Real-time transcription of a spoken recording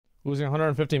Losing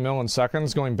 150 mil in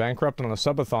seconds, going bankrupt on a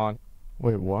subathon.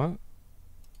 Wait, what?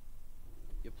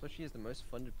 Your plushie is the most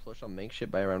funded plush on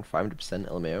Makeship by around 500%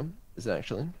 LMAO. Is it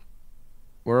actually?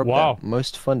 We're up there.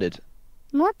 Most funded.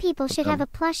 More people should have a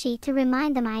plushie to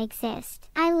remind them I exist.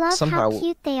 I love how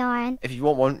cute they are and... If you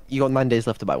want one, you got 9 days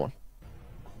left to buy one.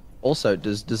 Also,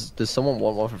 does someone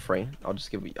want one for free? I'll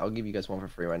give you guys one for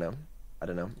free right now. I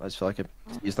don't know. I just feel like I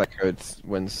use that code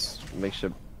wins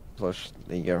Makeship plush.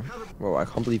 There you go. Whoa, I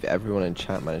can't believe everyone in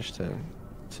chat managed to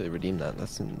redeem that.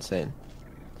 That's insane.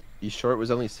 You sure it was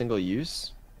only single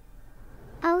use?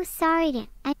 Oh, sorry.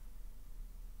 I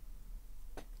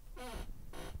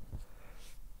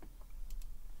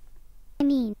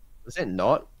mean... Was it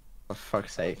not? For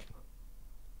fuck's sake.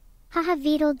 Haha,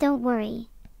 Vidal, don't worry.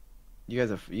 You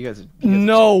guys are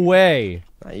no way.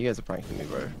 Nah, you guys are pranking me,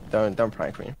 bro. Don't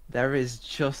prank me. There is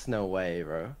just no way,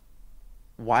 bro.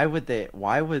 Why would?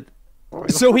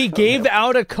 So he gave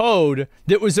out a code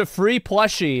that was a free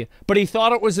plushie, but he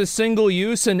thought it was a single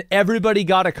use and everybody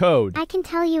got a code. I can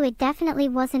tell you it definitely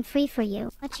wasn't free for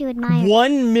you. What you admire.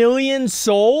 1 million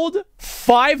sold?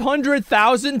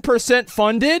 500,000%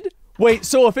 funded? Wait,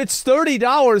 so if it's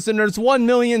 $30 and there's 1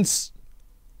 million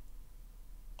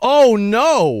oh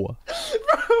no!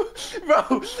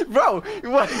 Bro,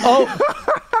 what? Oh.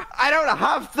 I don't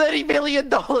have $30 million!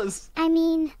 I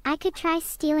mean, I could try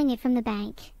stealing it from the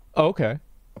bank. Okay.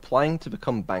 Applying to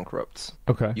become bankrupt.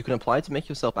 Okay. You can apply to make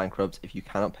yourself bankrupt if you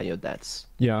cannot pay your debts.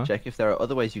 Yeah. Check if there are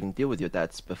other ways you can deal with your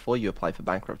debts before you apply for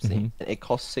bankruptcy. And it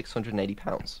costs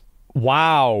 £680.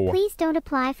 Wow. Please don't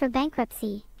apply for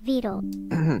bankruptcy, Vidal.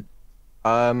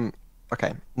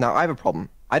 Okay. Now I have a problem.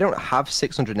 I don't have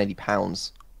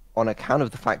 £680 on account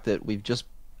of the fact that we've just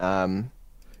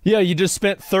yeah, you just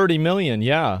spent 30 million,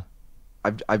 yeah.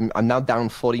 I'm now down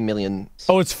 40 million.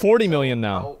 Oh, it's 40 million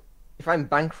now. If I'm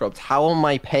bankrupt, how am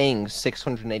I paying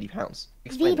 £680?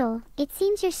 Vidal, it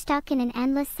seems you're stuck in an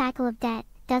endless cycle of debt,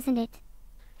 doesn't it?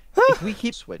 If we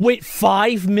keep switching. Wait,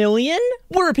 5 million?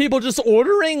 What, are people just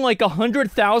ordering like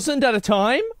 100,000 at a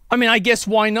time? I mean, I guess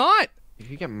why not? If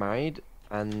you get married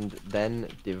and then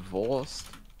divorced,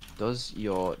 does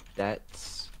your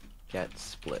debts get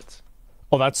split?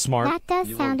 Oh, that's smart. That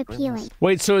does sound appealing.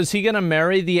 Wait, so is he gonna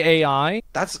marry the AI?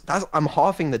 That's I'm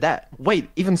halving the debt. Wait,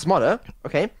 even smarter,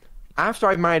 okay? After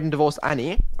I've married and divorced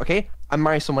Annie, okay, I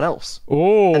marry someone else.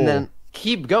 Oh. And then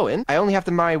keep going. I only have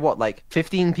to marry, what, like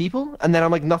 15 people? And then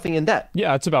I'm like nothing in debt.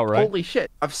 Yeah, that's about right. Holy shit,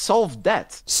 I've solved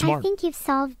debt. Smart. I think you've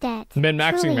solved debt.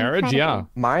 Min-maxing marriage, incredible. yeah.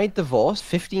 Married, divorced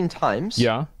 15 times.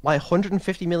 Yeah. My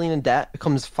 150 million in debt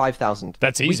becomes 5,000.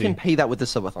 That's easy. We can pay that with the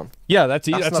subathon. Yeah, that's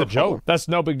easy. That's not a a joke. problem. That's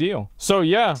no big deal. So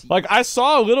yeah, like I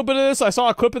saw a little bit of this. I saw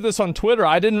a clip of this on Twitter.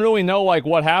 I didn't really know like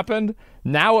what happened.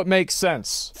 Now it makes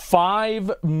sense.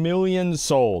 5 million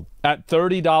sold at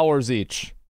 $30 each.